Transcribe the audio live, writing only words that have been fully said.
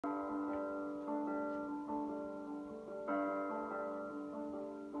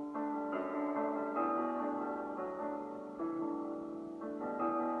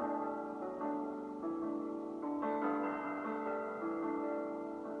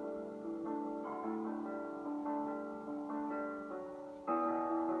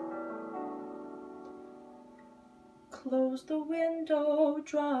Close the window,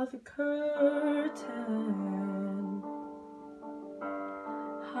 draw the curtain,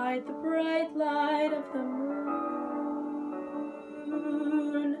 hide the bright light of the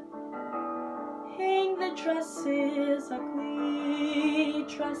moon, hang the dresses, ugly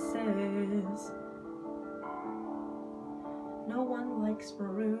dresses. No one likes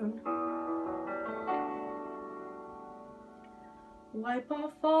maroon. Wipe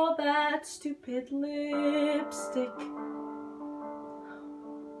off all that stupid lipstick.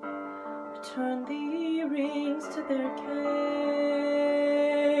 Return the earrings to their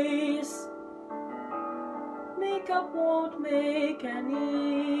case. Makeup won't make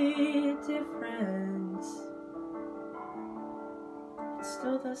any difference. It's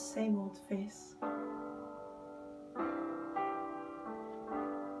still the same old face.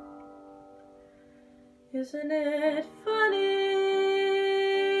 Isn't it funny?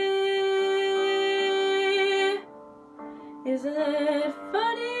 Isn't it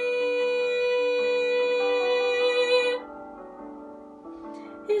funny?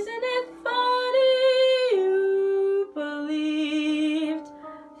 Isn't it funny you believed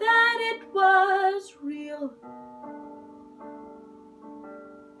that it was real?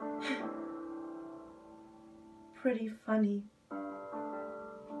 Pretty funny.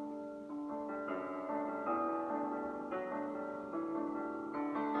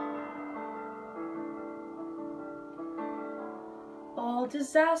 All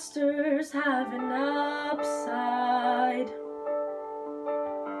disasters have an upside.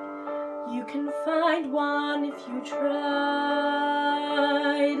 You can find one if you tried.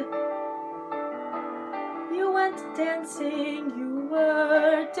 You went dancing, you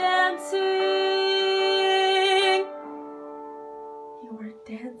were dancing. You were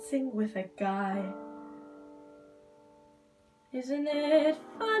dancing with a guy. Isn't it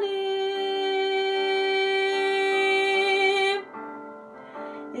funny?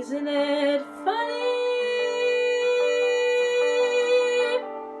 Isn't it funny?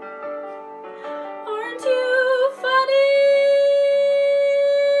 Aren't you funny?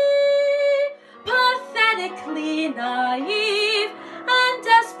 Pathetically naive and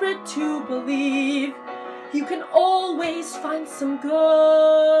desperate to believe you can always find some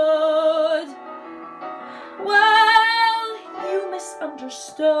good. Well, you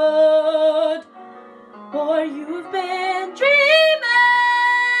misunderstood, or you've been dreaming.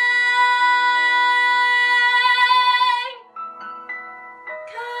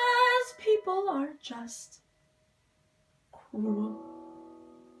 'Cause people are just cruel.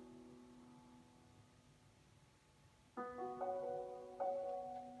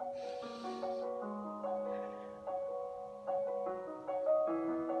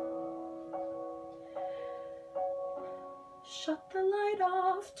 Shut the light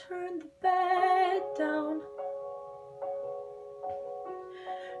off, turn the bed down.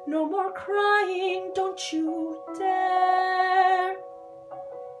 No more crying, don't you dare.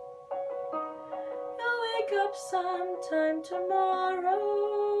 You'll wake up sometime tomorrow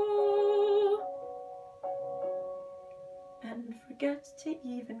and forget to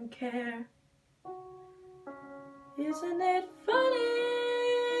even care. Isn't it funny?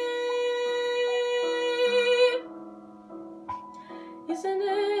 Isn't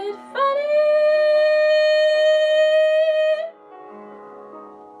it funny?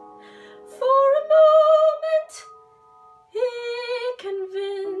 For a moment, it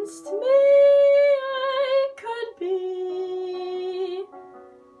convinced me I could be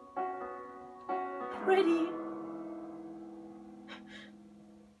pretty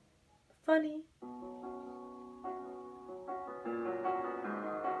funny.